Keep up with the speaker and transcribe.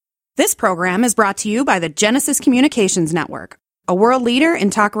This program is brought to you by the Genesis Communications Network, a world leader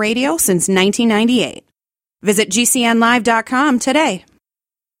in talk radio since 1998. Visit GCNlive.com today.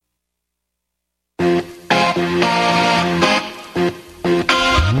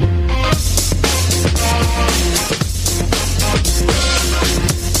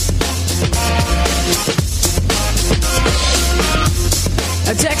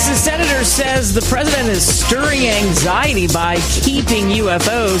 A Texas senator says the president is stirring anxiety by keeping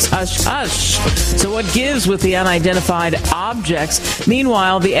UFOs hush-hush. So what gives with the unidentified objects?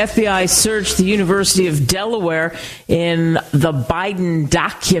 Meanwhile, the FBI searched the University of Delaware in the Biden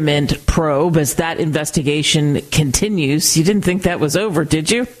document probe as that investigation continues. You didn't think that was over,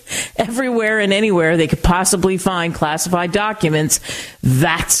 did you? Everywhere and anywhere they could possibly find classified documents.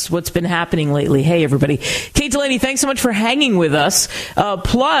 That's what's been happening lately. Hey, everybody. Kate Delaney, thanks so much for hanging with us.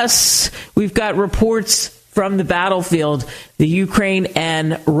 Plus, we've got reports from the battlefield, the Ukraine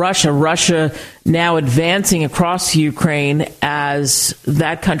and Russia. Russia now advancing across Ukraine as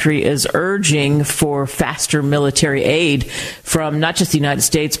that country is urging for faster military aid from not just the United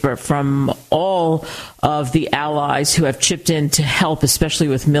States, but from all of the allies who have chipped in to help, especially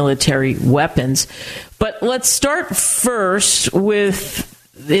with military weapons. But let's start first with,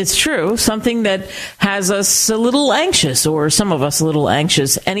 it's true, something that has us a little anxious, or some of us a little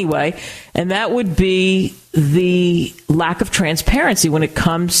anxious anyway, and that would be the lack of transparency when it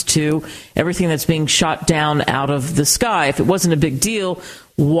comes to everything that's being shot down out of the sky. If it wasn't a big deal,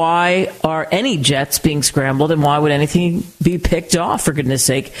 why are any jets being scrambled, and why would anything be picked off, for goodness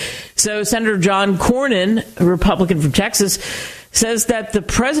sake? So Senator John Cornyn, a Republican from Texas, says that the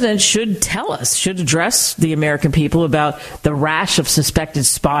president should address the American people about the rash of suspected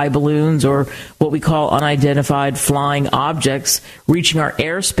spy balloons, or what we call unidentified flying objects, reaching our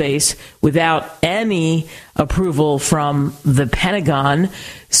airspace without any approval from the Pentagon.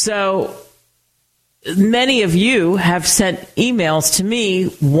 So many of you have sent emails to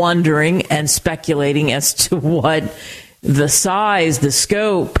me wondering and speculating as to what the size, the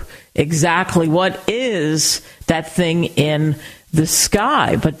scope, exactly what is that thing in the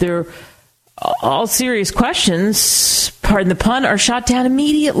sky. But they're all serious questions, pardon the pun, are shot down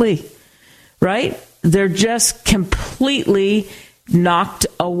immediately, right? They're just completely knocked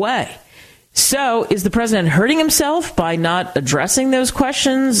away. So is the president hurting himself by not addressing those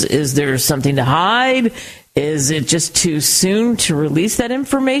questions? Is there something to hide? Is it just too soon to release that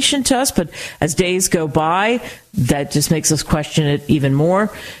information to us? But as days go by, that just makes us question it even more.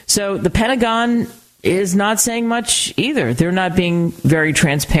 So the Pentagon is not saying much either. They're not being very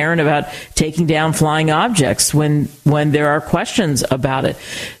transparent about taking down flying objects when there are questions about it.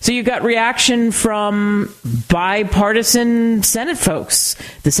 So you've got reaction from bipartisan Senate folks.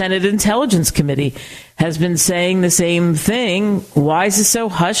 The Senate Intelligence Committee has been saying the same thing. Why is it so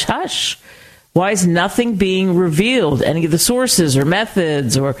hush-hush? Why is nothing being revealed? Any of the sources or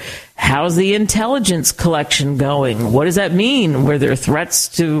methods, or how's the intelligence collection going? What does that mean? Were there threats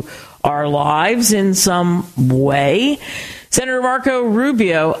to our lives in some way? Senator Marco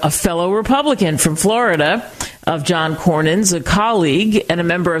Rubio, a fellow Republican from Florida of John Cornyn's, a colleague and a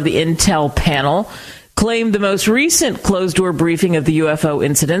member of the Intel panel, claimed the most recent closed-door briefing of the UFO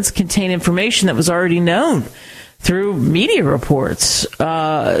incidents contained information that was already known through media reports,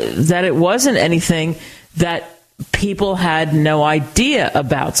 that it wasn't anything that people had no idea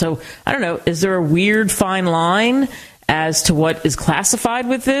about. So, I don't know, is there a weird fine line as to what is classified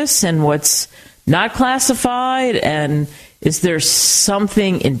with this and what's not classified? And is there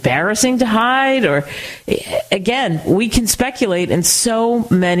something embarrassing to hide? Or, again, we can speculate in so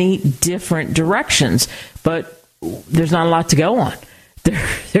many different directions, but there's not a lot to go on.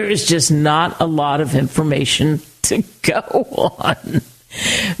 There is just not a lot of information to go on.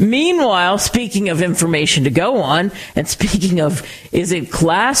 Meanwhile, speaking of information to go on, and speaking of, is it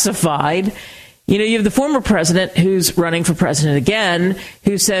classified? You have the former president who's running for president again,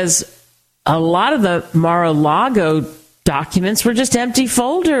 who says a lot of the Mar-a-Lago documents were just empty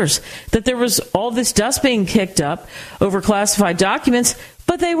folders, that there was all this dust being kicked up over classified documents,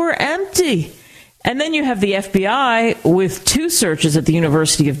 but they were empty. And then you have the FBI with 2 searches at the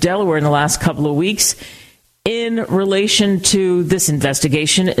University of Delaware in the last couple of weeks in relation to this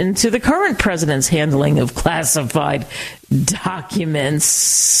investigation into the current president's handling of classified documents.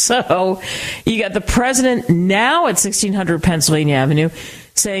 So you got the president now at 1600 Pennsylvania Avenue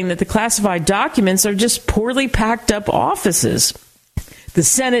saying that the classified documents are just poorly packed up offices. The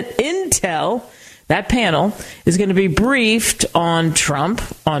Senate Intel, that panel, is going to be briefed on Trump,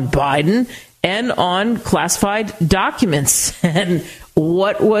 on Biden, and on classified documents and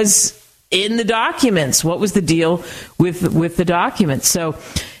what was in the documents. What was the deal with the documents? So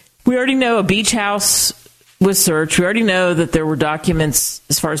We already know a beach house was searched. We already know that there were documents,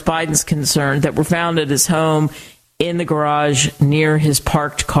 as far as Biden's concerned, that were found at his home in the garage near his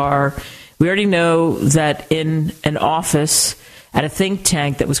parked car. We already know that in an office at a think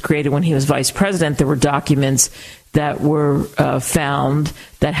tank that was created when he was vice president, there were documents that were found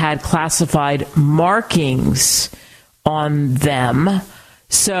that had classified markings on them.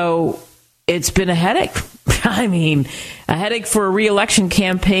 So it's been a headache. I mean, a headache for a re-election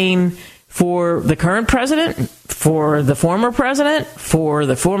campaign for the current president, for the former president, for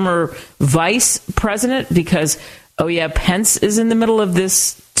the former vice president, because, oh yeah, Pence is in the middle of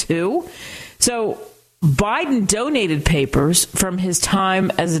this too. So Biden donated papers from his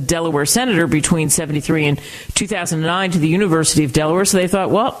time as a Delaware senator between 1973 and 2009 to the University of Delaware. So they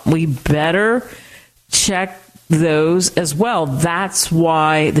thought, well, we better check those as well. That's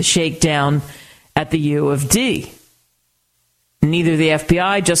why the shakedown at the U of D. Neither the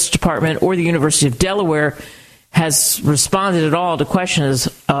FBI, Justice Department, or the University of Delaware has responded at all to questions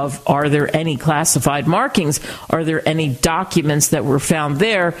of, are there any classified markings? Are there any documents that were found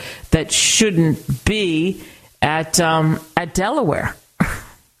there that shouldn't be at Delaware?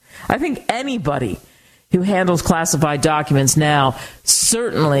 I think anybody who handles classified documents now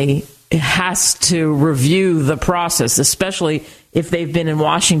certainly has to review the process, especially if they've been in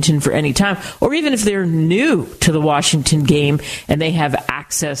Washington for any time, or even if they're new to the Washington game and they have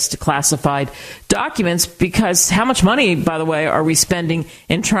access to classified documents, because how much money, by the way, are we spending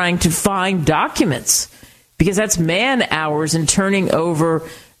in trying to find documents? Because that's man hours and turning over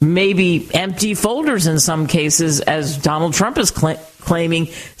maybe empty folders in some cases, as Donald Trump is claiming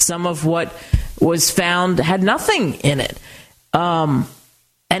some of what was found had nothing in it.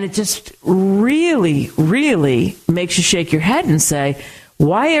 And it just really, really makes you shake your head and say,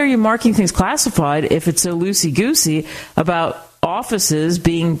 why are you marking things classified if it's so loosey-goosey about offices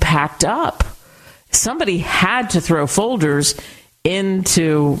being packed up? Somebody had to throw folders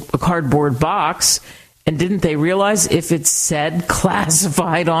into a cardboard box, and didn't they realize if it said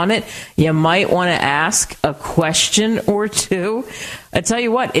classified on it, you might want to ask a question or two? I tell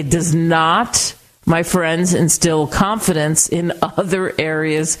you what, it does not, my friends, instill confidence in other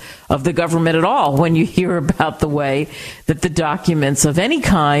areas of the government at all when you hear about the way that the documents of any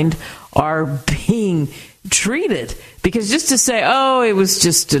kind are being treated. Because just to say, oh, it was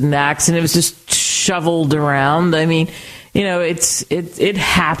just an accident, it was just shoveled around, I mean, you know, it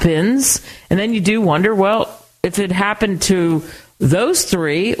happens. And then you do wonder, well, if it happened to those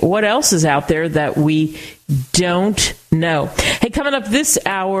three, what else is out there that we don't know? Hey, coming up this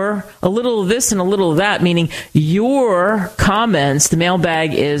hour, a little of this and a little of that, meaning your comments. The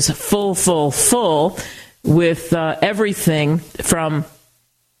mailbag is full with everything from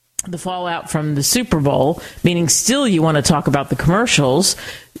the fallout from the Super Bowl, meaning still you want to talk about the commercials,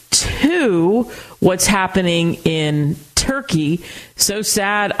 to what's happening in Turkey. So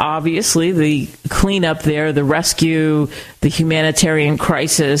sad, obviously, the cleanup there, the rescue, the humanitarian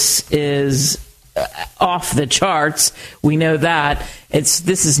crisis is off the charts. We know that.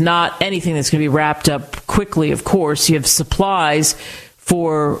 This is not anything that's going to be wrapped up quickly, of course. You have supplies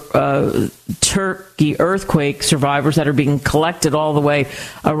for Turkey earthquake survivors that are being collected all the way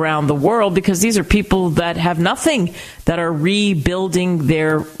around the world, because these are people that have nothing, that are rebuilding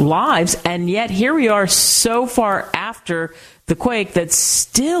their lives. And yet here we are so far after the quake that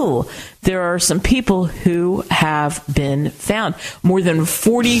still there are some people who have been found. More than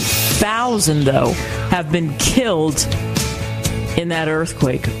 40,000, though, have been killed in that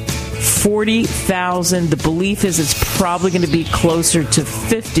earthquake. 40,000. The belief is it's probably going to be closer to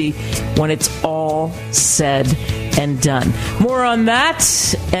 50 when it's all said and done. More on that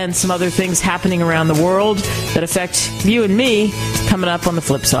and some other things happening around the world that affect you and me coming up on the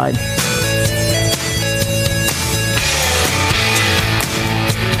flip side.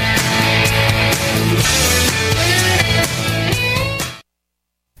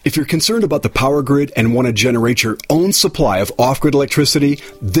 If you're concerned about the power grid and want to generate your own supply of off-grid electricity,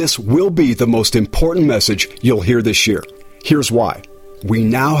 this will be the most important message you'll hear this year. Here's why. We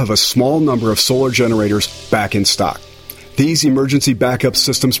now have a small number of solar generators back in stock. These emergency backup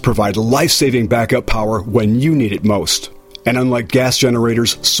systems provide life-saving backup power when you need it most. And unlike gas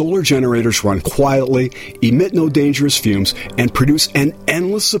generators, solar generators run quietly, emit no dangerous fumes, and produce an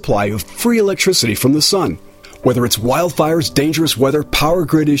endless supply of free electricity from the sun. Whether it's wildfires, dangerous weather, power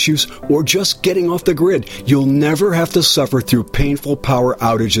grid issues, or just getting off the grid, you'll never have to suffer through painful power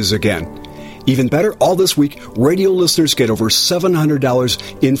outages again. Even better, all this week, radio listeners get over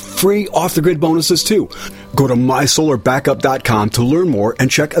 $700 in free off-the-grid bonuses, too. Go to mysolarbackup.com to learn more and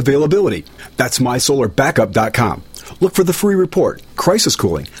check availability. That's mysolarbackup.com. look for the free report, Crisis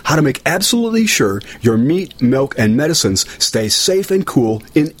Cooling, how to make absolutely sure your meat, milk, and medicines stay safe and cool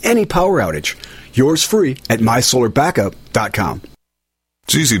in any power outage. Yours free at mysolarbackup.com.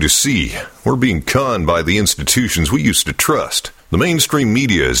 It's easy to see. We're being conned by the institutions we used to trust. The mainstream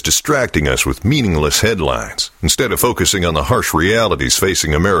media is distracting us with meaningless headlines instead of focusing on the harsh realities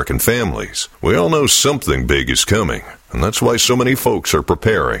facing American families. We all know something big is coming, and that's why so many folks are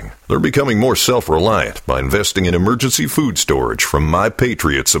preparing. They're becoming more self-reliant by investing in emergency food storage from My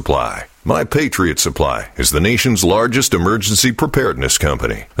Patriot Supply. My Patriot Supply is the nation's largest emergency preparedness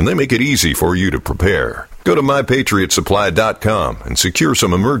company, and they make it easy for you to prepare. Go to MyPatriotSupply.com and secure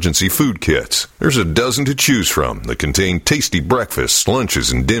some emergency food kits. There's a dozen to choose from that contain tasty breakfasts,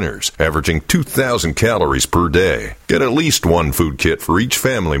 lunches, and dinners, averaging 2,000 calories per day. Get at least one food kit for each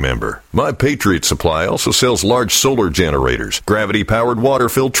family member. My Patriot Supply also sells large solar generators, gravity-powered water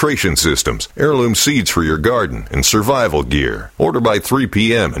filtration systems, heirloom seeds for your garden, and survival gear. Order by 3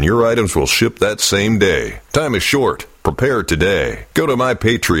 p.m. and your items will ship that same day. Time is short. Prepare today. Go to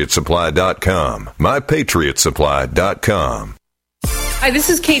MyPatriotSupply.com. MyPatriotSupply.com. Hi,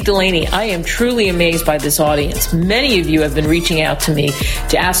 this is Kate Delaney. I am truly amazed by this audience. Many of you have been reaching out to me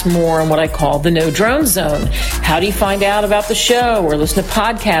to ask more on what I call the No Drone Zone. How do you find out about the show or listen to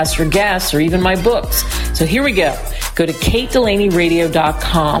podcasts or guests or even my books? So here we go. Go to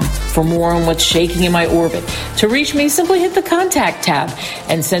KateDelaneyRadio.com for more on what's shaking in my orbit. To reach me, simply hit the contact tab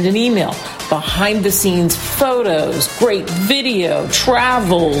and send an email. Behind the scenes photos, great video,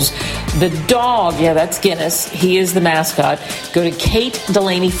 travels, the dog. Yeah, that's Guinness. He is the mascot. Go to Kate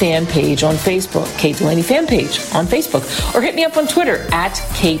Delaney fan page on Facebook. Kate Delaney fan page on Facebook. Or hit me up on Twitter at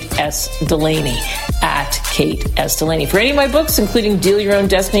Kate S. Delaney. At Kate S. Delaney. For any of my books, including Deal Your Own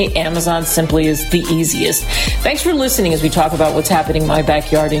Destiny, Amazon simply is the easiest. Thanks for listening as we talk about what's happening in my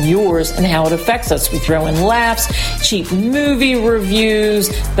backyard and yours and how it affects us. We throw in laughs, cheap movie reviews,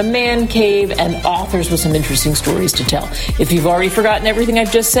 the man cave, and authors with some interesting stories to tell. If you've already forgotten everything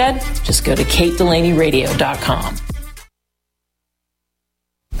I've just said, just go to KateDelaneyRadio.com.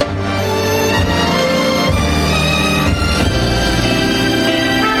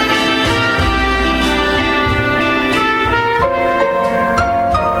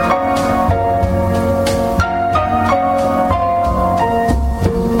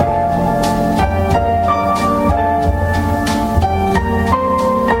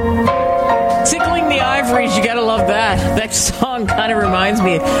 Song kind of reminds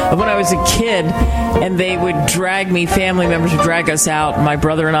me of when I was a kid and they would family members would drag us out, my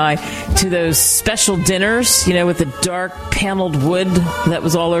brother and I, to those special dinners, with the dark paneled wood that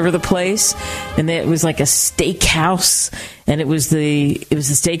was all over the place. And it was like a steakhouse, and it was the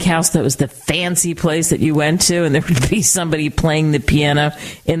steakhouse that was the fancy place that you went to, and there would be somebody playing the piano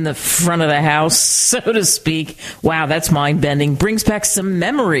in the front of the house, so to speak. Wow, that's mind-bending. Brings back some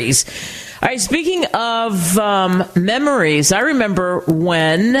memories. All right, speaking of memories, I remember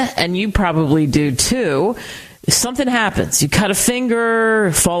when, and you probably do too, something happens. You cut a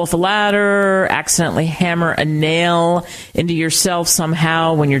finger, fall off a ladder, accidentally hammer a nail into yourself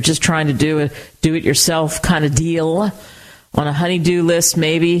somehow when you're just trying to do it yourself kind of deal. On a honey-do list,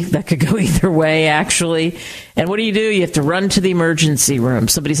 maybe. That could go either way, actually. And what do? You have to run to the emergency room.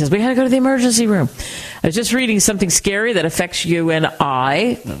 Somebody says, we got to go to the emergency room. I was just reading something scary that affects you and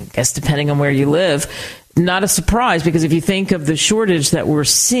I guess depending on where you live. Not a surprise, because if you think of the shortage that we're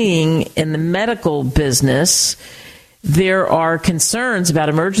seeing in the medical business, there are concerns about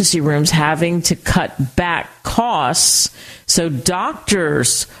emergency rooms having to cut back costs. So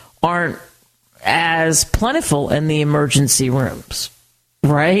doctors aren't as plentiful in the emergency rooms,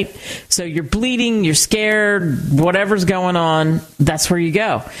 right? So you're bleeding, you're scared, whatever's going on, that's where you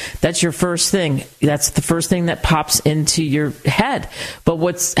go. That's your first thing. That's the first thing that pops into your head. But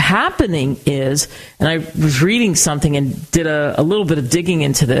what's happening is, and I was reading something and did a little bit of digging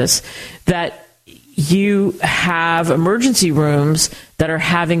into this, that you have emergency rooms that are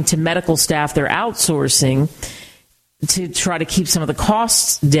having to medical staff, they're outsourcing to try to keep some of the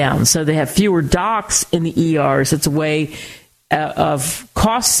costs down. So they have fewer docs in the ERs. It's a way of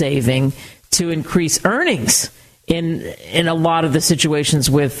cost saving to increase earnings in a lot of the situations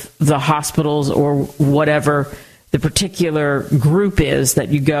with the hospitals or whatever the particular group is that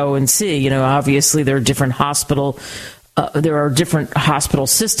you go and see. Obviously there are different hospital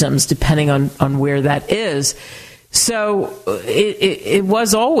systems depending on where that is. So it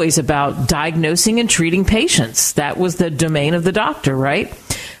was always about diagnosing and treating patients. That was the domain of the doctor, right?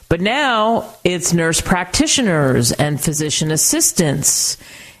 But now it's nurse practitioners and physician assistants,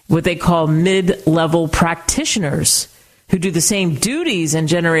 what they call mid-level practitioners, who do the same duties and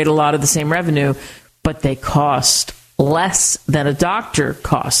generate a lot of the same revenue, but they cost less than a doctor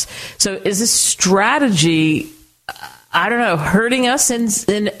costs. So is this strategy, I don't know, hurting us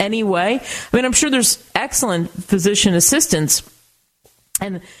in any way? I mean, I'm sure there's excellent physician assistants.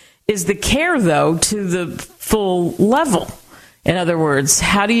 And is the care, though, to the full level? In other words,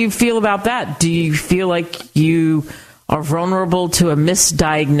 how do you feel about that? Do you feel like you are vulnerable to a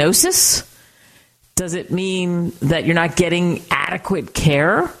misdiagnosis? Does it mean that you're not getting adequate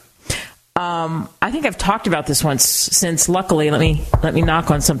care? I think I've talked about this once since, luckily, let me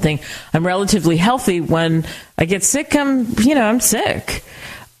knock on something. I'm relatively healthy. When I get sick, I'm sick.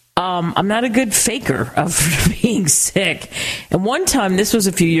 I'm not a good faker of being sick. And one time, this was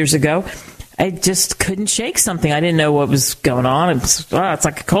a few years ago, I just couldn't shake something. I didn't know what was going on. It's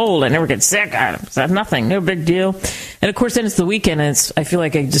like a cold. I never get sick. It's nothing. No big deal. And, of course, then it's the weekend, and I feel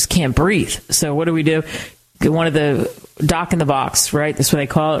like I just can't breathe. So what do? One of the doc in the box, right? That's what they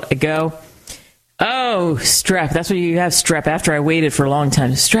call it. I go, oh, strep. That's what you have, strep. After I waited for a long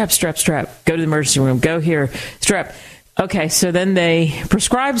time. Strep. Go to the emergency room. Go here. Strep. Okay, so then they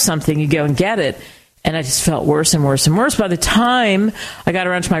prescribe something. You go and get it. And I just felt worse and worse and worse. By the time I got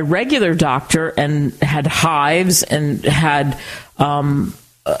around to my regular doctor and had hives and had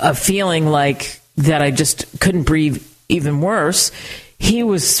a feeling like that I just couldn't breathe even worse, he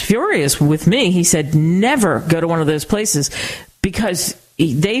was furious with me. He said, never go to one of those places because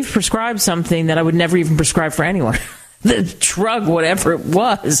they've prescribed something that I would never even prescribe for anyone. The drug, whatever it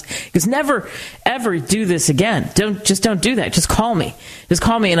was, because never ever do this again. Don't do that. Just call me.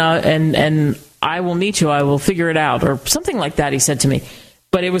 And I will meet you. I will figure it out, or something like that. He said to me,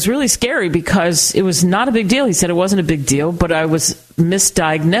 but it was really scary because it was not a big deal. He said it wasn't a big deal, but I was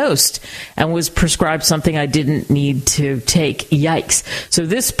misdiagnosed and was prescribed something I didn't need to take. Yikes! So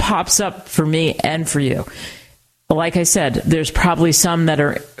this pops up for me and for you. Like I said, there's probably some that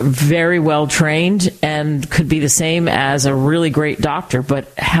are very well trained and could be the same as a really great doctor,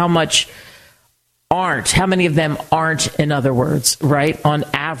 but how much aren't? How many of them aren't, in other words, right? On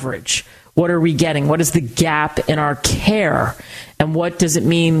average, what are we getting? What is the gap in our care? And what does it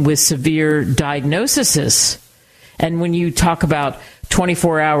mean with severe diagnoses? And when you talk about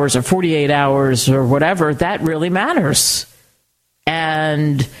 24 hours or 48 hours or whatever, that really matters.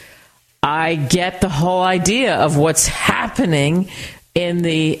 And I get the whole idea of what's happening in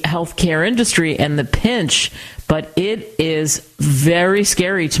the healthcare industry and the pinch, but it is very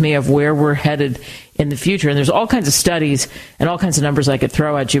scary to me of where we're headed in the future. And there's all kinds of studies and all kinds of numbers I could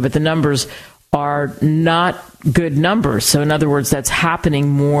throw at you, but the numbers are not good numbers. So in other words, that's happening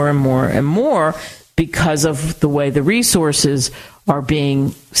more and more and more because of the way the resources are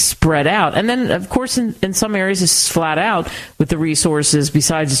being spread out. And then, of course, in some areas, it's flat out with the resources,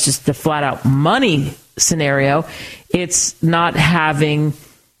 besides it's just the flat out money scenario, it's not having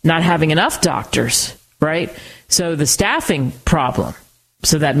enough doctors, right? So the staffing problem.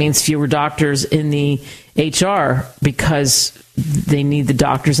 So that means fewer doctors in the HR because they need the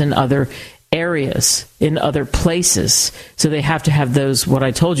doctors in other areas, in other places. So they have to have those, what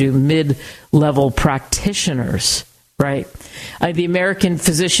I told you, mid-level practitioners, right? The American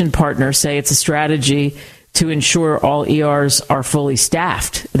Physician Partners say it's a strategy to ensure all ERs are fully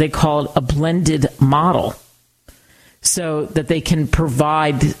staffed. They call it a blended model so that they can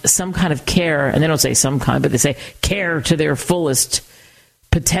provide some kind of care, and they don't say some kind, but they say care to their fullest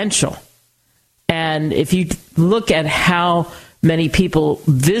potential. And if you look at how many people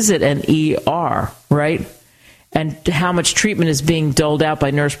visit an ER, right, and how much treatment is being doled out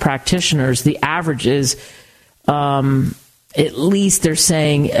by nurse practitioners, the average is at least they're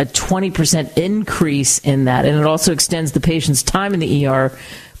saying a 20% increase in that. And it also extends the patient's time in the ER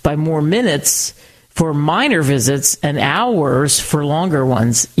by more minutes for minor visits and hours for longer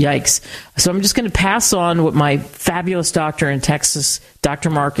ones. Yikes. So I'm just going to pass on what my fabulous doctor in Texas, Dr.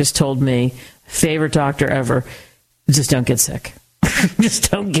 Marcus, told me, favorite doctor ever. Just don't get sick.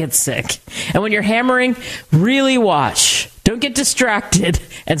 Just don't get sick. And when you're hammering, really watch. Don't get distracted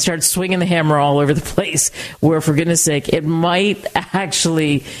and start swinging the hammer all over the place, where, for goodness sake, it might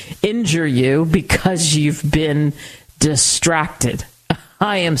actually injure you because you've been distracted.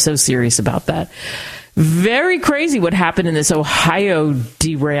 I am so serious about that. Very crazy what happened in this Ohio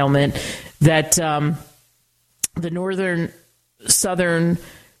derailment, that the southern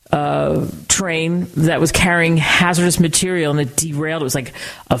train that was carrying hazardous material, and it derailed. It was like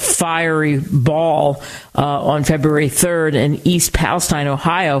a fiery ball on February 3rd in East Palestine,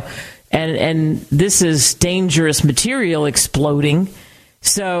 Ohio. And this is dangerous material exploding.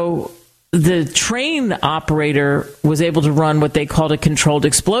 So the train operator was able to run what they called a controlled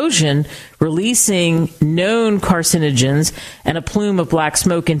explosion, releasing known carcinogens and a plume of black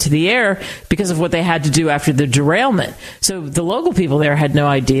smoke into the air because of what they had to do after the derailment. So the local people there had no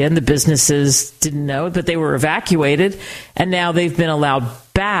idea, and the businesses didn't know, but they were evacuated, and now they've been allowed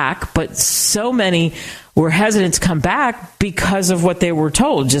back. But so many were hesitant to come back because of what they were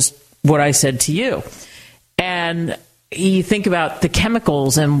told, just what I said to you. And you think about the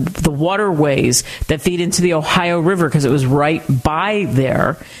chemicals and the waterways that feed into the Ohio River because it was right by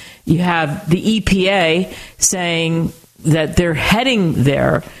there. You have the EPA saying that they're heading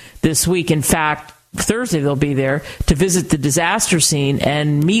there this week. In fact, Thursday they'll be there to visit the disaster scene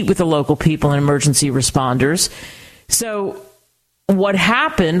and meet with the local people and emergency responders. So what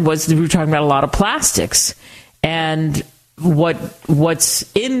happened was we were talking about a lot of plastics and what's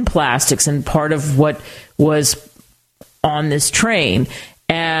in plastics, and part of what was on this train.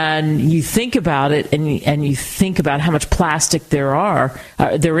 And you think about it, and you think about how much plastic there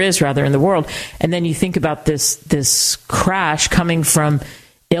is in the world, and then you think about this crash coming from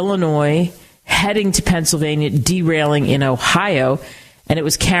Illinois, heading to Pennsylvania, derailing in Ohio, and it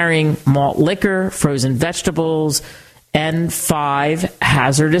was carrying malt liquor, frozen vegetables, and 5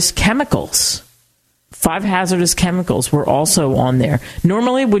 hazardous chemicals. 5 hazardous chemicals were also on there.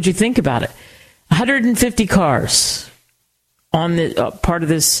 Normally, would you think about it? 150 cars on the part of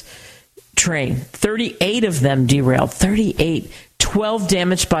this train. 38 of them derailed. 38. 12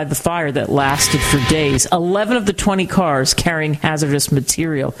 damaged by the fire that lasted for days. 11 of the 20 cars carrying hazardous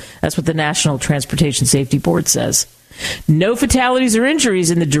material. That's what the National Transportation Safety Board says. No fatalities or injuries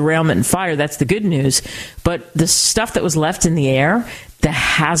in the derailment and fire. That's the good news. But the stuff that was left in the air, the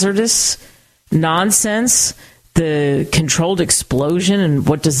hazardous nonsense, the controlled explosion, and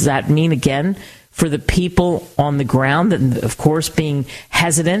what does that mean again for the people on the ground, and of course being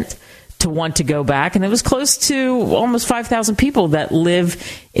hesitant to want to go back. And it was close to almost 5,000 people that live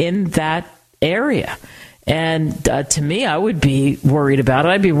in that area. And to me, I would be worried about it.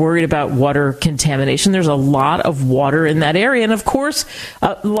 I'd be worried about water contamination. There's a lot of water in that area. And of course,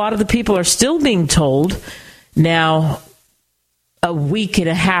 a lot of the people are still being told now, a week and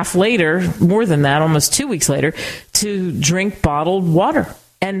a half later, more than that, almost 2 weeks later, to drink bottled water.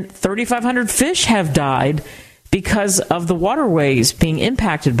 And 3,500 fish have died because of the waterways being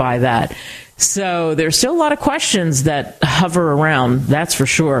impacted by that. So there's still a lot of questions that hover around, that's for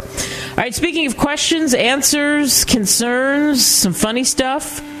sure. All right, speaking of questions, answers, concerns, some funny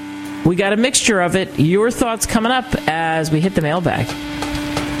stuff, we got a mixture of it. Your thoughts coming up as we hit the mailbag.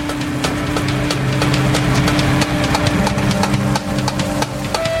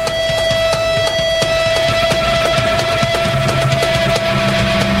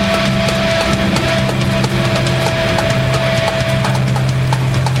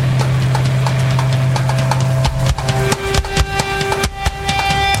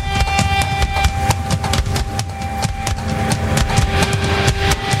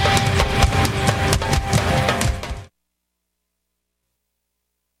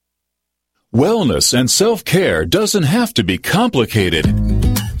 Wellness and self-care doesn't have to be complicated.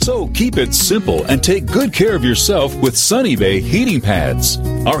 So keep it simple and take good care of yourself with Sunny Bay heating pads.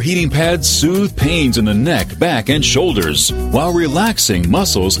 Our heating pads soothe pains in the neck, back, and shoulders while relaxing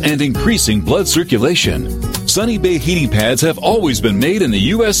muscles and increasing blood circulation. Sunny Bay heating pads have always been made in the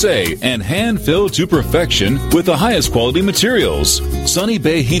USA and hand-filled to perfection with the highest quality materials. Sunny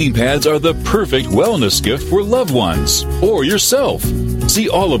Bay heating pads are the perfect wellness gift for loved ones or yourself. See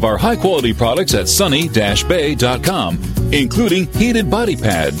all of our high-quality products at sunny-bay.com, including heated body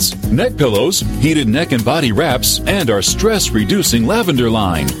pads, neck pillows, heated neck and body wraps, and our stress-reducing lavender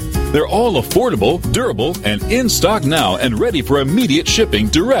line. They're all affordable, durable, and in stock now and ready for immediate shipping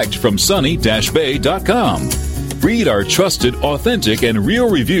direct from sunny-bay.com. Read our trusted, authentic, and real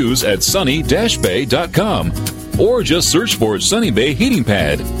reviews at sunny-bay.com, or just search for Sunny Bay Heating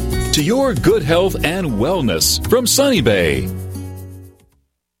Pad. To your good health and wellness from Sunny Bay.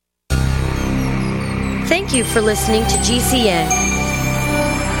 Thank you for listening to GCN.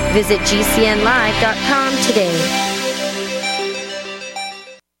 Visit GCNlive.com today.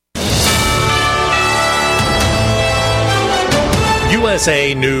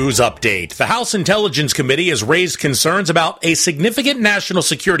 USA News Update. The House Intelligence Committee has raised concerns about a significant national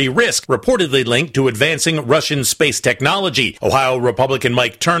security risk reportedly linked to advancing Russian space technology. Ohio Republican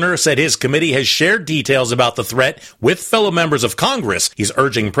Mike Turner said his committee has shared details about the threat with fellow members of Congress. He's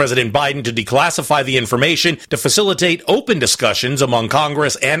urging President Biden to declassify the information to facilitate open discussions among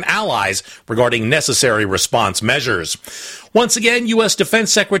Congress and allies regarding necessary response measures. Once again, U.S.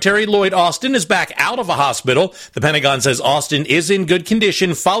 Defense Secretary Lloyd Austin is back out of a hospital. The Pentagon says Austin is in good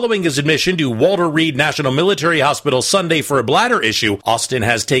condition following his admission to Walter Reed National Military Hospital Sunday for a bladder issue. Austin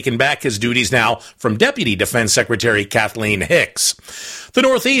has taken back his duties now from Deputy Defense Secretary Kathleen Hicks. The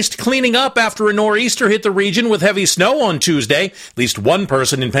Northeast cleaning up after a nor'easter hit the region with heavy snow on Tuesday. At least one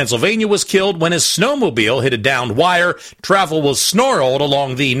person in Pennsylvania was killed when his snowmobile hit a downed wire. Travel was snarled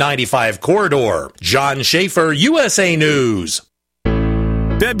along the 95 corridor. John Schaefer, USA News.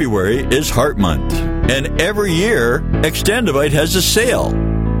 February is Heart Month, and every year, Extendivite has a sale.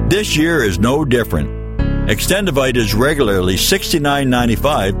 This year is no different. Extendivite is regularly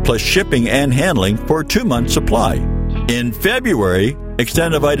 $69.95 plus shipping and handling for a 2-month supply. In February,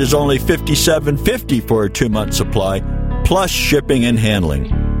 Extendivite is only $57.50 for a 2-month supply, plus shipping and handling.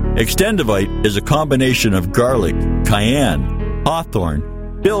 Extendivite is a combination of garlic, cayenne,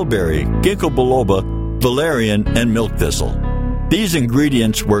 hawthorn, bilberry, ginkgo biloba, valerian, and milk thistle. These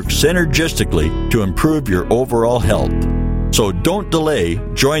ingredients work synergistically to improve your overall health. So don't delay.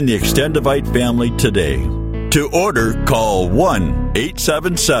 Join the Extendivite family today. To order, call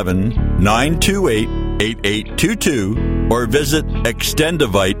 1-877-928-8822 or visit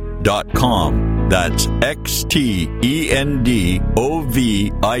extendivite.com. That's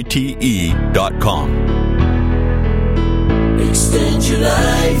XTENDOVITE.com. Extend your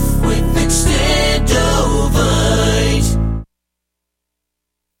life with Extendovite.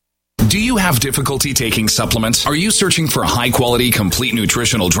 Do you have difficulty taking supplements? Are you searching for a high-quality, complete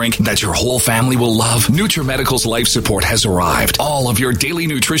nutritional drink that your whole family will love? NutriMedical's Life Support has arrived. All of your daily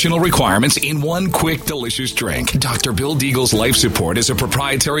nutritional requirements in one quick, delicious drink. Dr. Bill Deagle's Life Support is a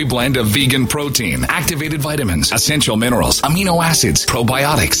proprietary blend of vegan protein, activated vitamins, essential minerals, amino acids,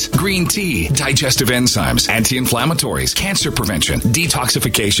 probiotics, green tea, digestive enzymes, anti-inflammatories, cancer prevention,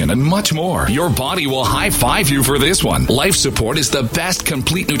 detoxification, and much more. Your body will high-five you for this one. Life Support is the best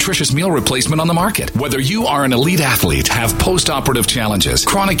complete nutritious meal replacement on the market. Whether you are an elite athlete, have post-operative challenges,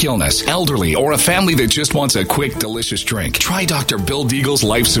 chronic illness, elderly, or a family that just wants a quick, delicious drink, try Dr. Bill Deagle's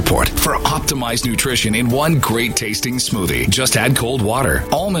Life Support for optimized nutrition in one great tasting smoothie. Just add cold water,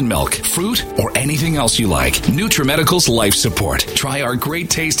 almond milk, fruit, or anything else you like. NutriMedical's Life Support. Try our great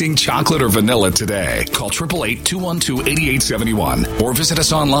tasting chocolate or vanilla today. Call 888-212-8871 or visit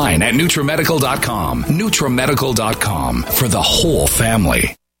us online at NutriMedical.com. NutriMedical.com for the whole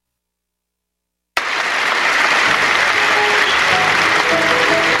family.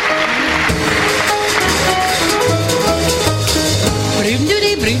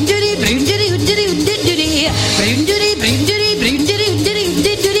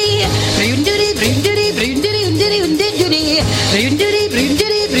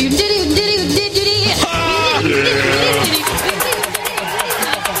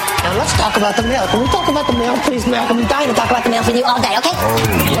 Talk about the mail. Can we talk about the mail, please, Mail? I'm dying to talk about the mail with you all day, okay? Oh,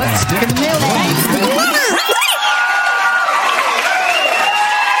 yeah. Let's dig in the mail.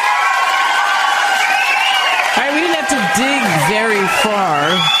 All right, we didn't have to dig very far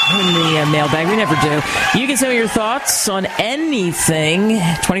in the mailbag. We never do. You can send me your thoughts on anything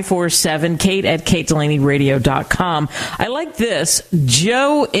 24/7, Kate at KateDelaneyRadio.com. I like this.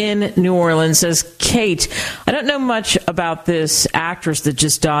 Joe in New Orleans says, Kate, I don't know much about this actress that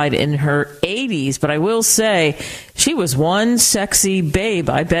just died in her 80s, but I will say she was one sexy babe.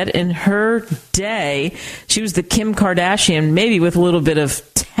 I bet in her day she was the Kim Kardashian, maybe with a little bit of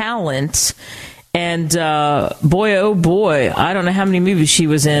talent. And boy, oh boy, I don't know how many movies she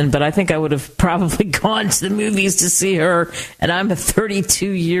was in, but I think I would have probably gone to the movies to see her, and I'm a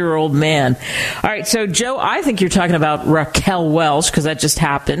 32-year-old man. All right, so Joe, I think you're talking about Raquel Welch, because that just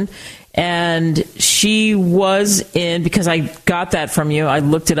happened. And she was in, because I got that from you, I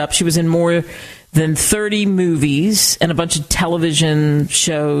looked it up, she was in more than 30 movies and a bunch of television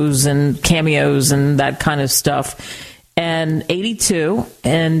shows and cameos and that kind of stuff. And 82,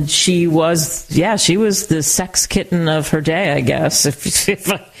 and she was the sex kitten of her day, I guess,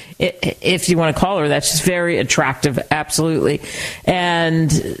 if you want to call her that. She's very attractive, absolutely.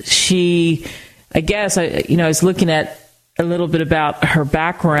 And she, I guess, I was looking at a little bit about her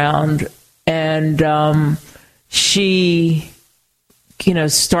background, and she,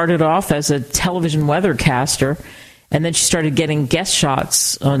 started off as a television weathercaster. And then she started getting guest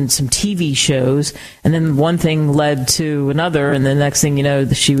shots on some TV shows. And then one thing led to another. And the next thing you know,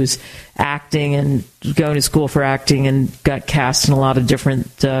 she was acting and going to school for acting and got cast in a lot of different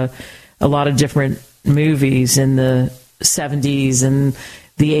movies in the 70s and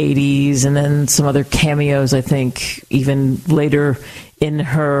the 80s. And then some other cameos, I think, even later in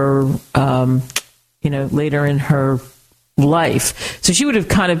her, later in her life. So she would have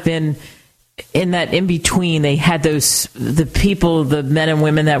kind of been in that in between, they had the people, the men and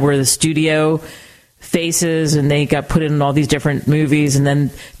women that were the studio faces, and they got put in all these different movies, and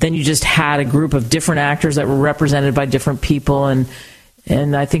then you just had a group of different actors that were represented by different people,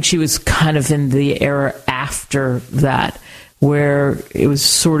 and I think she was kind of in the era after that, where it was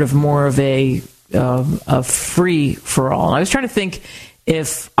sort of more of a free for all. And I was trying to think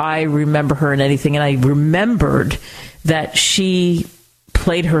if I remember her in anything, and I remembered that she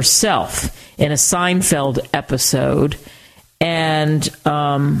played herself in a Seinfeld episode, and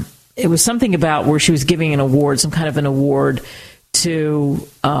it was something about where she was giving an award, some kind of an award to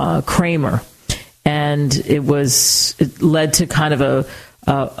Kramer, and it led to kind of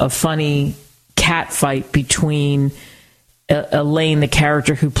a funny cat fight between Elaine, the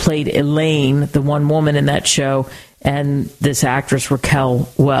character who played Elaine, the one woman in that show, and this actress Raquel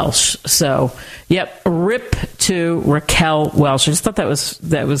Welch. So, yep, rip to Raquel Welch. I just thought that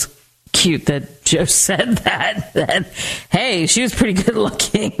was cute that Joe said that. Hey, she was pretty good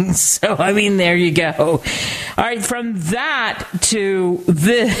looking. So, I mean, there you go. All right, from that to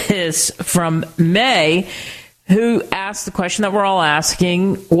this from May, who asked the question that we're all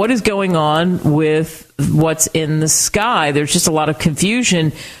asking: what is going on with what's in the sky? There's just a lot of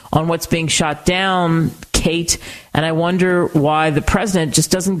confusion on what's being shot down, Kate, and I wonder why the president just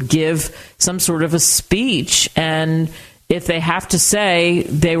doesn't give some sort of a speech. And if they have to say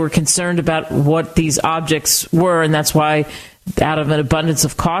they were concerned about what these objects were, and that's why, out of an abundance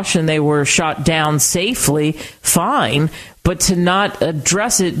of caution, they were shot down safely, fine. But to not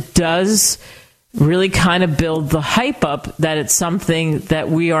address it does really kind of build the hype up that it's something that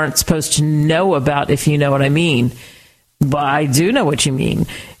we aren't supposed to know about, if you know what I mean. But I do know what you mean.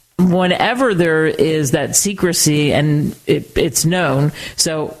 Whenever there is that secrecy and it's known.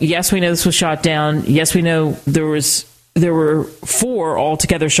 So, yes, we know this was shot down. Yes, we know there were 4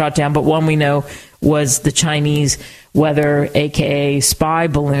 altogether shot down, but one we know was the Chinese weather, a.k.a. spy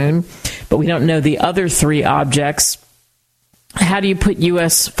balloon. But we don't know the other 3 objects. How do you put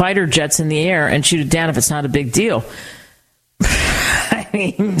U.S. fighter jets in the air and shoot it down if it's not a big deal? I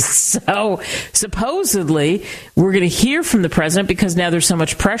mean, so supposedly we're going to hear from the president, because now there's so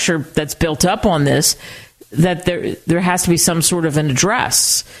much pressure that's built up on this, that there has to be some sort of an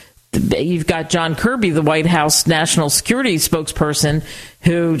address. You've got John Kirby, the White House national security spokesperson,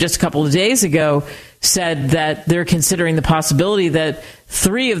 who just a couple of days ago said that they're considering the possibility that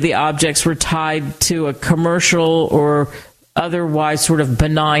 3 of the objects were tied to a commercial or otherwise sort of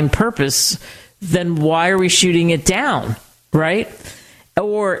benign purpose. Then why are we shooting it down, right?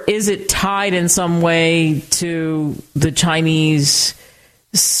 Or is it tied in some way to the Chinese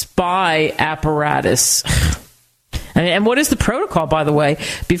spy apparatus? And what is the protocol, by the way,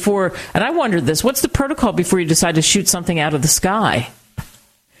 before, and I wondered this, what's the protocol before you decide to shoot something out of the sky?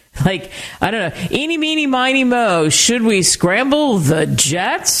 Like, I don't know, eeny, meeny, miny, mo, should we scramble the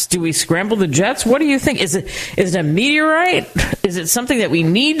jets? Do we scramble the jets? What do you think? Is it a meteorite? Is it something that we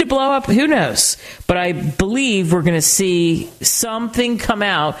need to blow up? Who knows? But I believe we're going to see something come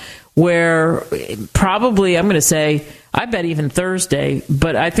out where probably, I'm going to say, I bet even Thursday,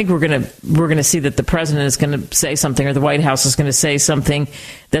 but I think we're going to see that the president is going to say something, or the White House is going to say something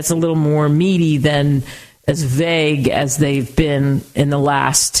that's a little more meaty than as vague as they've been in the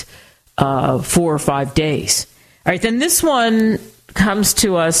last 4 or 5 days. All right, then this one comes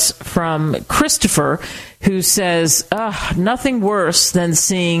to us from Christopher, who says, nothing worse than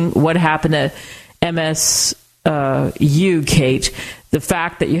seeing what happened at MSU, Kate. The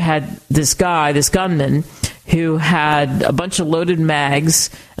fact that you had this guy, this gunman, who had a bunch of loaded mags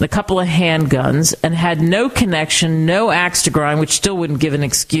and a couple of handguns and had no connection, no axe to grind, which still wouldn't give an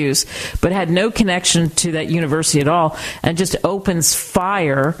excuse, but had no connection to that university at all, and just opens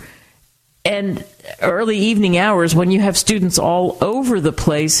fire. And early evening hours, when you have students all over the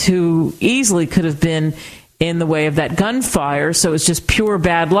place who easily could have been in the way of that gunfire. So it's just pure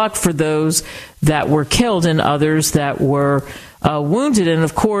bad luck for those that were killed and others that were wounded. And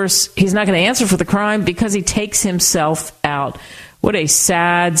of course, he's not going to answer for the crime because he takes himself out. What a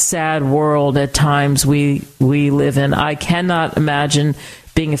sad, sad world at times we live in. I cannot imagine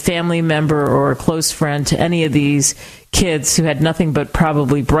being a family member or a close friend to any of these kids who had nothing but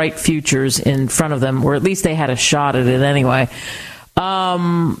probably bright futures in front of them, or at least they had a shot at it anyway.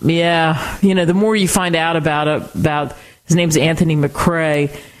 Yeah, the more you find out about his name's Anthony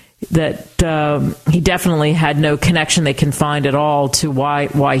McRae, that he definitely had no connection they can find at all to why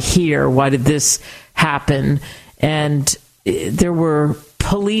did this happen. And there were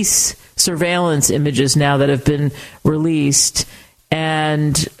police surveillance images now that have been released,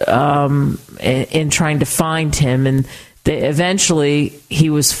 and in trying to find him, and Eventually, he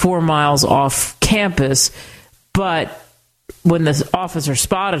was 4 miles off campus, but when the officer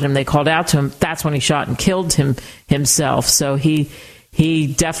spotted him, they called out to him. That's when he shot and killed himself. So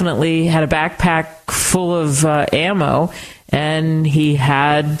he definitely had a backpack full of ammo, and he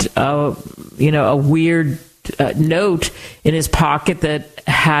had a weird note in his pocket that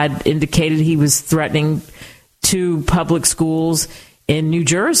had indicated he was threatening 2 public schools in New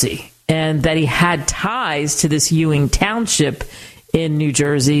Jersey, and that he had ties to this Ewing Township in New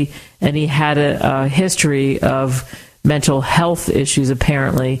Jersey, and he had a history of mental health issues,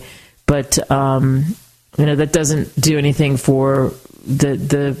 apparently. But that doesn't do anything for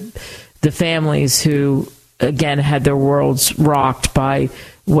the families who, again, had their worlds rocked by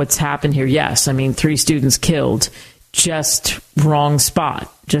what's happened here. Yes, 3 students killed, just wrong spot,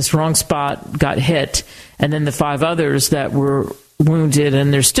 got hit, and then the 5 others that were wounded,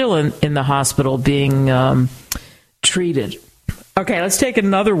 and they're still in the hospital being treated. Okay, let's take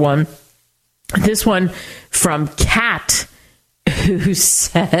another one. This one from Kat, who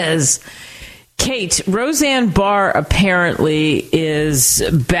says, Kate, Roseanne Barr apparently is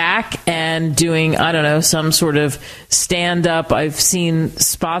back and doing, some sort of stand-up. I've seen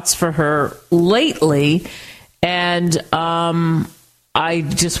spots for her lately, and I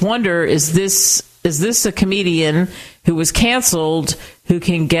just wonder, is this a comedian who was canceled who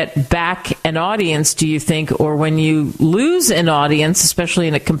can get back an audience, do you think? Or when you lose an audience, especially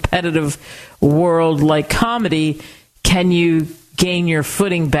in a competitive world like comedy, can you gain your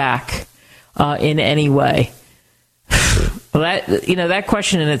footing back in any way? Well, that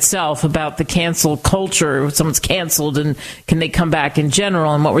question in itself about the cancel culture, if someone's canceled, and can they come back in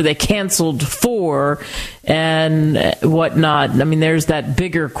general, and what were they canceled for, and whatnot. There's that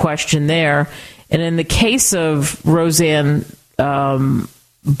bigger question there. And in the case of Roseanne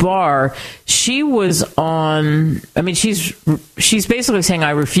Barr, she was on, she's basically saying, I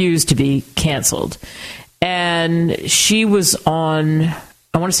refuse to be canceled. And she was on,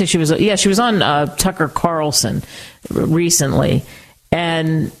 I want to say she was on Tucker Carlson recently.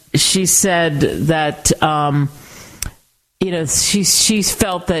 And she said that, she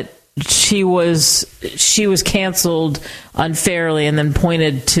felt that she was canceled unfairly, and then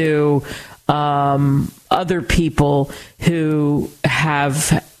pointed to other people who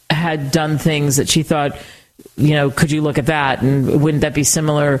have had done things that she thought, could you look at that, and wouldn't that be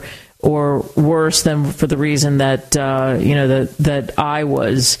similar or worse than for the reason that that I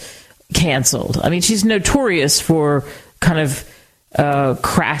was canceled. She's notorious for kind of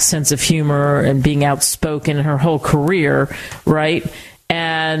crass sense of humor and being outspoken her whole career, right?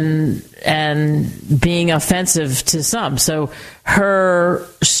 And being offensive to some. So her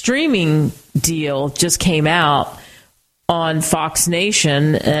streaming deal just came out on Fox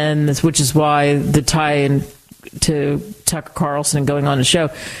Nation, which is why the tie-in to Tucker Carlson going on the show.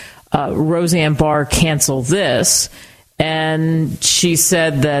 Roseanne Barr canceled this, and she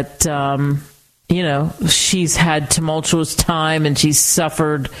said that she's had tumultuous time and she's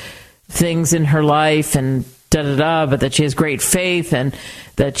suffered things in her life and but that she has great faith and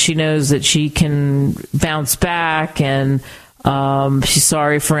that she knows that she can bounce back, and she's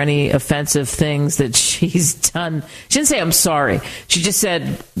sorry for any offensive things that she's done. She didn't say I'm sorry. She just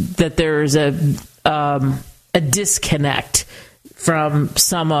said that there's a disconnect from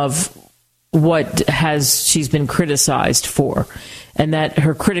some of what she's been criticized for, and that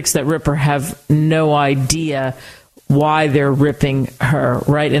her critics that rip her have no idea why they're ripping her,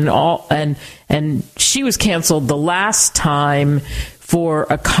 right? And she was canceled the last time for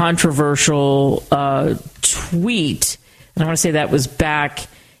a controversial tweet, and I want to say that was back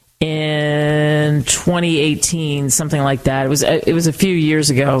in 2018, something like that. It was a few years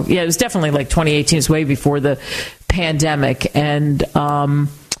ago. Yeah, it was definitely like 2018. It was way before the pandemic, and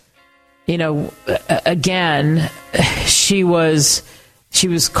again, she was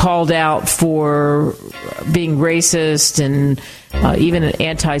called out for being racist and even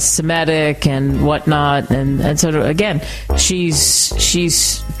anti-Semitic and whatnot, and so again,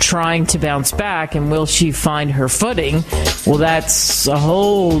 she's trying to bounce back, and will she find her footing? Well, that's a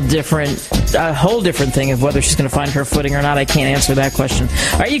whole different thing of whether she's going to find her footing or not. I can't answer that question.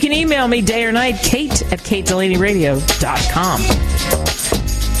 All right, you can email me day or night, kate@katedelaneyradio.com.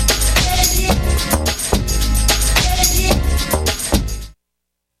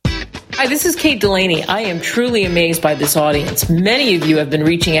 Hi, this is Kate Delaney. I am truly amazed by this audience. Many of you have been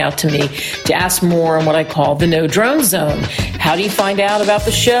reaching out to me to ask more on what I call the No Drone Zone. How do you find out about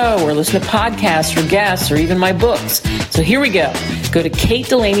the show or listen to podcasts or guests or even my books? So here we go. Go to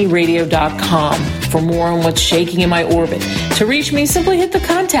katedelaneyradio.com for more on what's shaking in my orbit. To reach me, simply hit the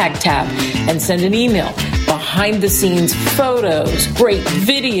contact tab and send an email. behind-the-scenes photos, great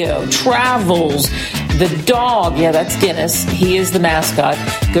video, travels, the dog. Yeah, that's Guinness. He is the mascot.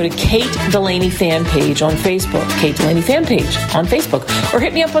 Go to Kate Delaney fan page on Facebook. Kate Delaney fan page on Facebook. Or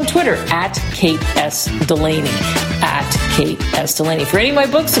hit me up on Twitter at Kate S. Delaney. At Kate S. Delaney. For any of my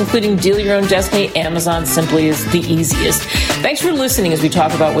books, including Deal Your Own Destiny, Amazon simply is the easiest. Thanks for listening as we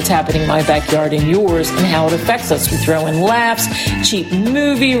talk about what's happening in my backyard and yours and how it affects us. We throw in laughs, cheap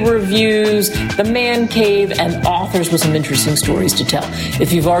movie reviews, the man cave, and authors with some interesting stories to tell.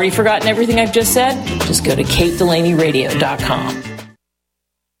 If you've already forgotten everything I've just said, just go to KateDelaneyRadio.com.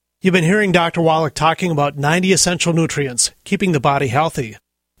 You've been hearing Dr. Wallach talking about 90 essential nutrients, keeping the body healthy.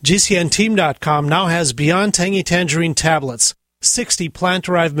 GCNteam.com now has Beyond Tangy Tangerine tablets, 60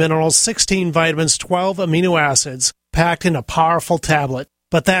 plant-derived minerals, 16 vitamins, 12 amino acids, packed in a powerful tablet.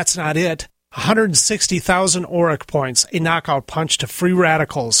 But that's not it. 160,000 auric points, a knockout punch to free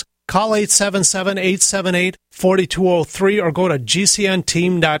radicals. Call 877-878-4203 or go to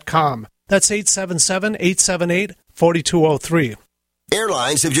GCNteam.com. That's 877-878-4203.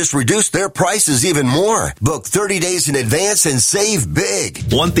 Airlines have just reduced their prices even more. Book 30 days in advance and save big.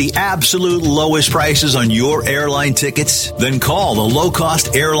 Want the absolute lowest prices on your airline tickets? Then call the Low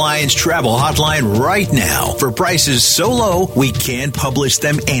Cost Airlines Travel Hotline right now for prices so low we can't publish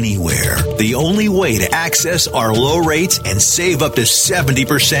them anywhere. The only way to access our low rates and save up to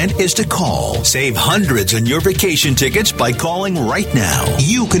 70% is to call. Save hundreds on your vacation tickets by calling right now.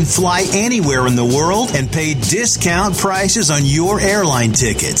 You can fly anywhere in the world and pay discount prices on your airline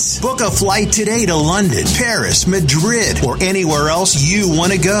tickets. Book a flight today to London, Paris, Madrid, or anywhere else you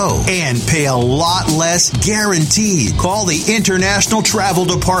want to go and pay a lot less guaranteed. Call the International Travel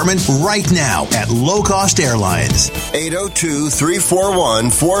Department right now at Low Cost Airlines.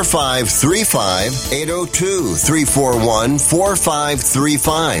 802-341-4535.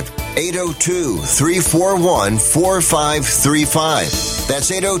 802-341-4535. 802-341-4535.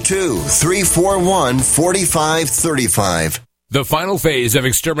 That's 802-341-4535. The final phase of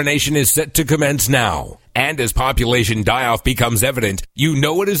extermination is set to commence now. And as population die-off becomes evident, you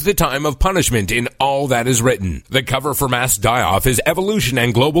know it is the time of punishment in all that is written. The cover for mass die-off is evolution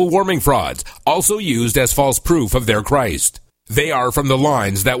and global warming frauds, also used as false proof of their Christ. They are from the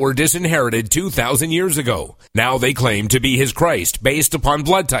lines that were disinherited 2,000 years ago. Now they claim to be his Christ based upon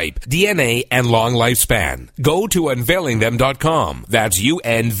blood type, DNA, and long lifespan. Go to unveilingthem.com. That's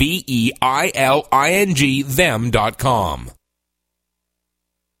UNVEILING them.com.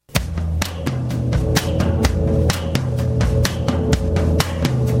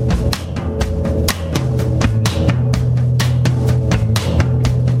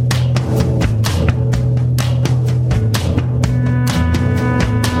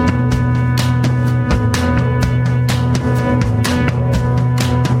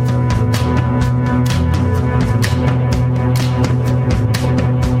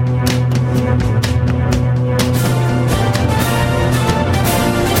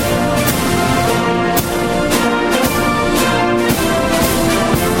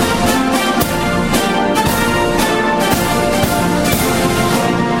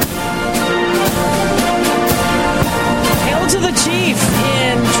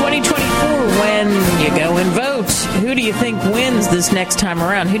 Next time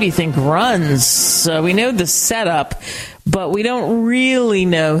around, who do you think runs? We know the setup, but we don't really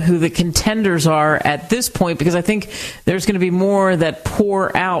know who the contenders are at this point, because I think there's going to be more that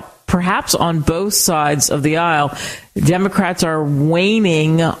pour out perhaps on both sides of the aisle. Democrats are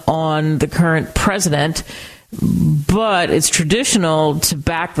waning on the current president, but it's traditional to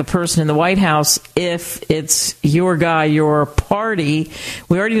back the person in the White House if it's your guy, your party.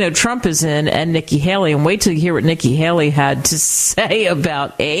 We already know Trump is in and Nikki Haley, and wait till you hear what Nikki Haley had to say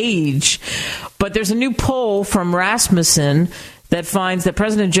about age. But there's a new poll from Rasmussen that finds that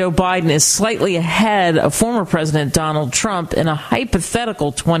President Joe Biden is slightly ahead of former President Donald Trump in a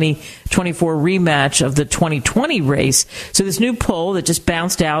hypothetical 2024 rematch of the 2020 race. So this new poll that just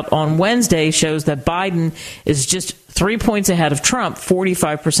bounced out on Wednesday shows that Biden is just 3 points ahead of Trump,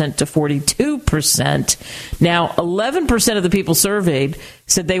 45% to 42%. Now, 11% of the people surveyed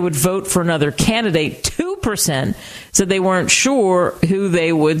said they would vote for another candidate. 2% said they weren't sure who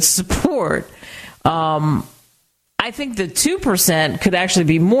they would support. I think the 2% could actually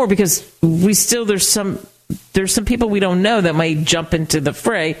be more, because there's some people we don't know that might jump into the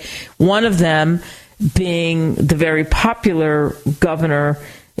fray. One of them being the very popular governor,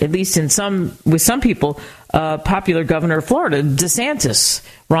 at least with some people, popular governor of Florida, Ron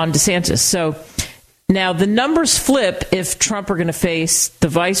DeSantis. So Now, the numbers flip if Trump were going to face the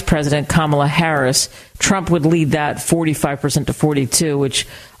vice president, Kamala Harris. Trump would lead that 45% to 42%, which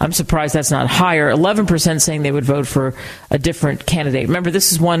I'm surprised that's not higher. 11% saying they would vote for a different candidate. Remember,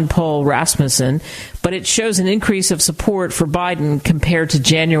 this is one poll, Rasmussen, but it shows an increase of support for Biden compared to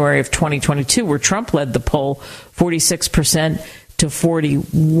January of 2022, where Trump led the poll 46% to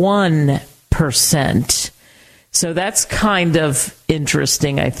 41%. So that's kind of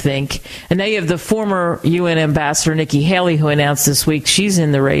interesting, I think. And now you have the former UN ambassador, Nikki Haley, who announced this week she's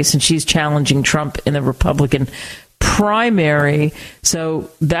in the race and she's challenging Trump in the Republican primary. So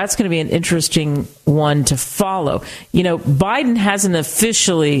that's going to be an interesting one to follow. You know, Biden hasn't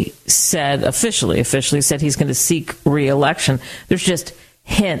officially said he's going to seek re-election. There's just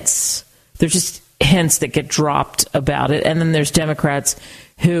hints. There's just hints that get dropped about it. And then there's Democrats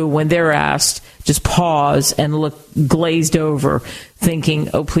who, when they're asked, just pause and look glazed over, thinking,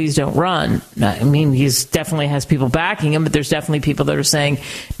 oh, please don't run. I mean, he definitely has people backing him, but there's definitely people that are saying,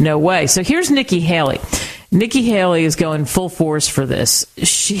 no way. So here's Nikki Haley. Nikki Haley is going full force for this.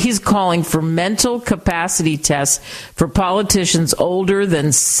 She's calling for mental capacity tests for politicians older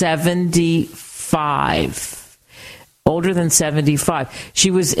than 75. Older than 75. She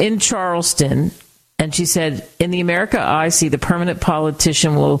was in Charleston. And she said, in the America I see, the permanent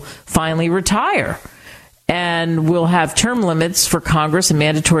politician will finally retire. And we'll have term limits for Congress and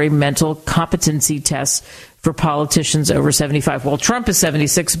mandatory mental competency tests for politicians over 75. Well, Trump is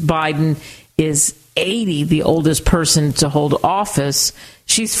 76. Biden is 80, the oldest person to hold office.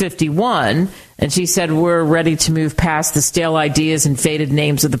 She's 51. And she said, we're ready to move past the stale ideas and faded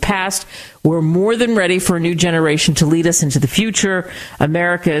names of the past. We're more than ready for a new generation to lead us into the future.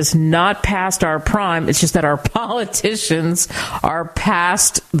 America is not past our prime. It's just that our politicians are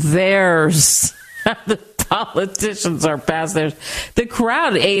past theirs. The politicians are past theirs. The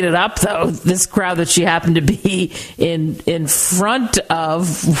crowd ate it up, though. This crowd that she happened to be in front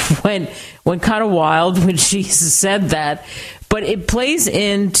of went kind of wild when she said that. But it plays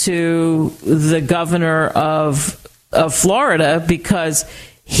into the governor of Florida because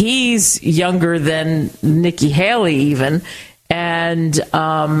he's younger than Nikki Haley even. And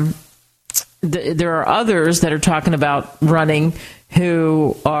there are others that are talking about running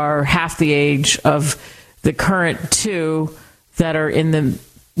who are half the age of the current two that are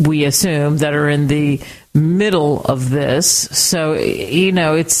we assume, that are in the middle of this. So, you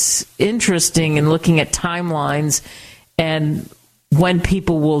know, it's interesting in looking at timelines and when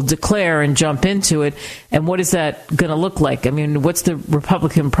people will declare and jump into it, and what is that going to look like? I mean, what's the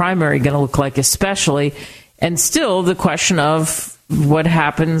Republican primary going to look like, especially? And still the question of what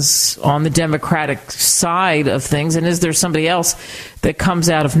happens on the Democratic side of things, and is there somebody else that comes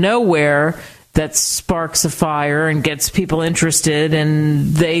out of nowhere that sparks a fire and gets people interested,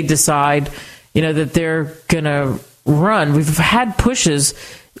 and they decide, you know, that they're going to run? We've had pushes,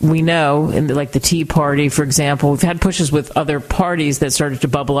 we know, in like the Tea Party, for example. We've had pushes with other parties that started to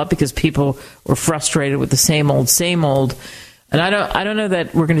bubble up because people were frustrated with the same old. And I don't know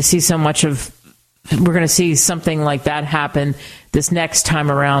that we're going to see something like that happen this next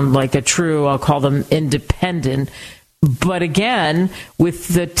time around, like a true, I'll call them independent. But again, with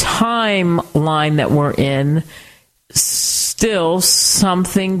the timeline that we're in, still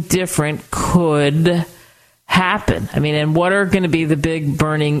something different could happen. I mean, and what are going to be the big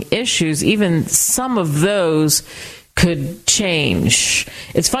burning issues? Even some of those could change.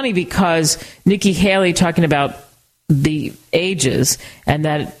 It's funny because Nikki Haley talking about the ages and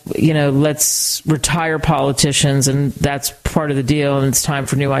that, you know, let's retire politicians and that's part of the deal and it's time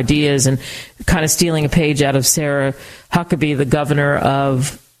for new ideas, and kind of stealing a page out of Sarah Huckabee, the governor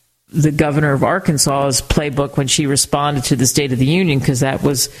of Arkansas's playbook when she responded to the State of the Union, because that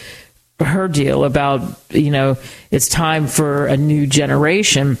was her deal about, you know, it's time for a new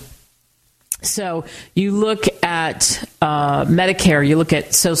generation. So you look at Medicare, you look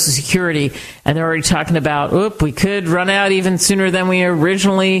at Social Security, and they're already talking about, we could run out even sooner than we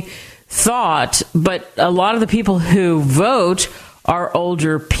originally thought. But a lot of the people who vote are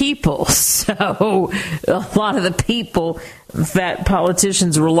older people. So a lot of the people that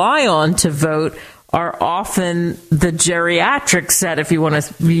politicians rely on to vote are often the geriatric set, if you want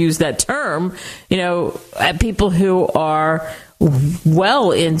to use that term, you know, people who are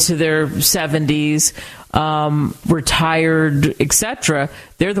well into their 70s, retired, etc.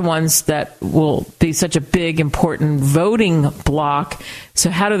 They're the ones that will be such a big, important voting block. So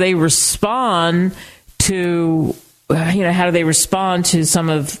how do they respond to, how do they respond to some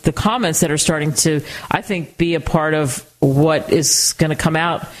of the comments that are starting to, I think, be a part of what is going to come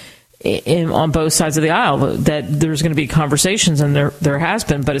out on both sides of the aisle, that there's going to be conversations, and there has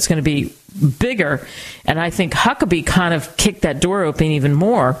been, but it's going to be bigger. And I think Huckabee kind of kicked that door open even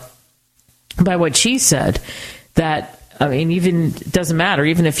more by what she said, that, I mean, even it doesn't matter.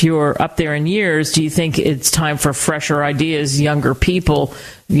 Even if you're up there in years, do you think it's time for fresher ideas, younger people,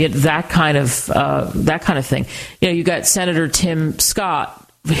 that kind of thing? You know, you got Senator Tim Scott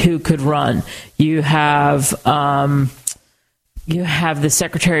who could run. You have the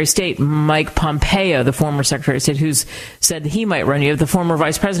Secretary of State, Mike Pompeo, the former Secretary of State, who's said he might run. You have the former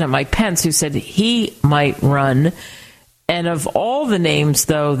Vice President, Mike Pence, who said he might run. And of all the names,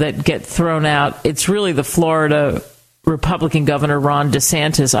 though, that get thrown out, it's really the Florida Republican Governor Ron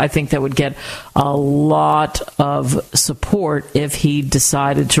DeSantis. I think that would get a lot of support if he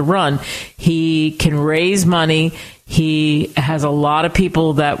decided to run. He can raise money. He has a lot of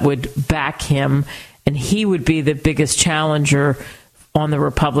people that would back him, and he would be the biggest challenger on the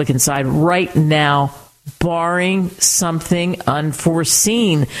Republican side right now, barring something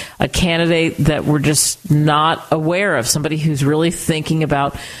unforeseen, a candidate that we're just not aware of, somebody who's really thinking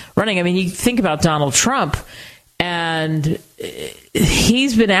about running. I mean, you think about Donald Trump, and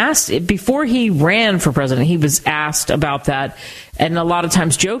he's been asked, before he ran for president, he was asked about that, and a lot of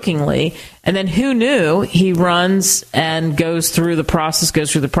times jokingly. And then who knew, he runs and goes through the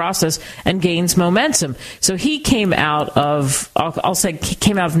process and gains momentum. So he came out of, I'll say,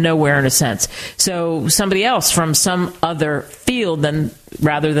 came out of nowhere in a sense. So somebody else from some other field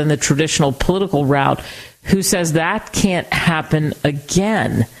rather than the traditional political route, who says that can't happen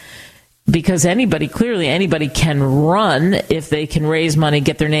again. Because anybody can run if they can raise money,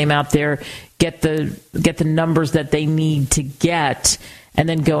 get their name out there, get the numbers that they need to get, and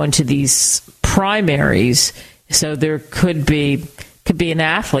then go into these primaries. So there could be an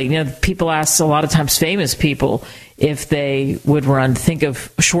athlete. You know, people ask a lot of times famous people if they would run. Think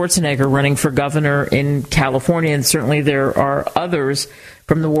of Schwarzenegger running for governor in California, and certainly there are others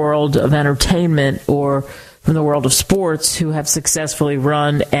from the world of entertainment or from the world of sports who have successfully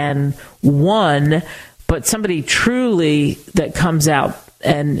run and won. But somebody truly that comes out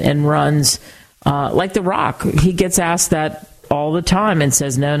and runs, like The Rock, he gets asked that all the time and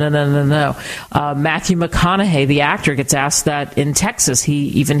says, no. Matthew McConaughey, the actor, gets asked that in Texas. He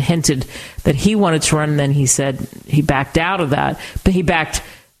even hinted that he wanted to run, and then he said he backed out of that. But he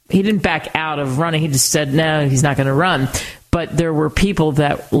didn't back out of running. He just said, no, he's not going to run. But there were people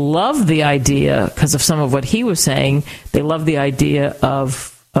that loved the idea because of some of what he was saying. They loved the idea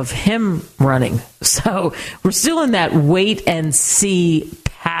of him running. So we're still in that wait and see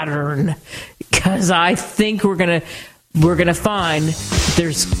pattern, because I think we're gonna find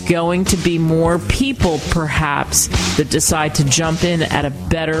there's going to be more people perhaps that decide to jump in at a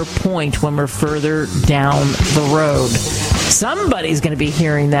better point when we're further down the road. Somebody's going to be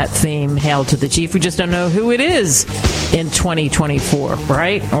hearing that theme, Hail to the Chief. We just don't know who it is in 2024,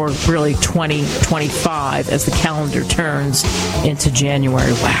 right? Or really 2025 as the calendar turns into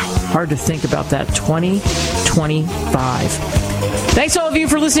January. Wow, hard to think about that. 2025. Thanks all of you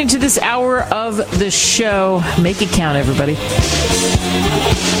for listening to this hour of the show. Make it count, everybody.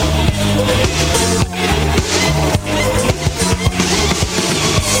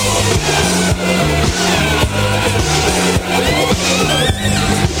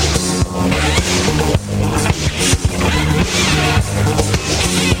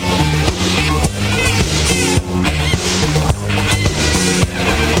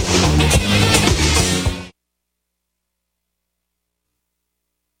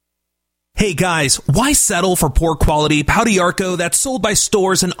 Hey guys, why settle for poor quality Pouty Arco that's sold by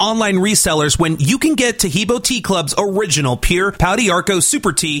stores and online resellers when you can get Tahibo Tea Club's original pure Pouty Arco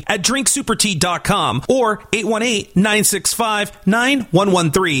Super Tea at drinksupertea.com or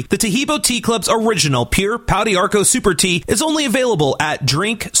 818-965-9113. The Tahibo Tea Club's original pure Pouty Arco Super Tea is only available at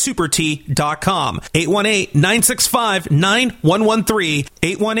drinksupertea.com. 818-965-9113.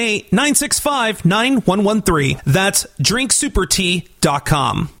 818-965-9113. That's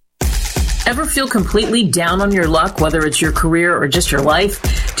drinksupertea.com. Ever feel completely down on your luck, whether it's your career or just your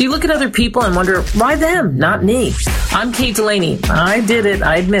life? Do you look at other people and wonder, why them, not me? I'm Kate Delaney. I did it.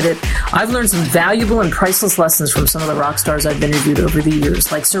 I admit it. I've learned some valuable and priceless lessons from some of the rock stars I've interviewed over the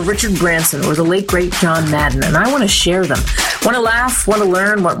years, like Sir Richard Branson or the late, great John Madden, and I want to share them. Want to laugh, want to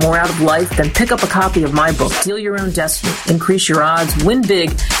learn, want more out of life? Then pick up a copy of my book, Deal Your Own Destiny, Increase Your Odds, Win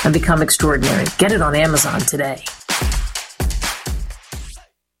Big, and Become Extraordinary. Get it on Amazon today.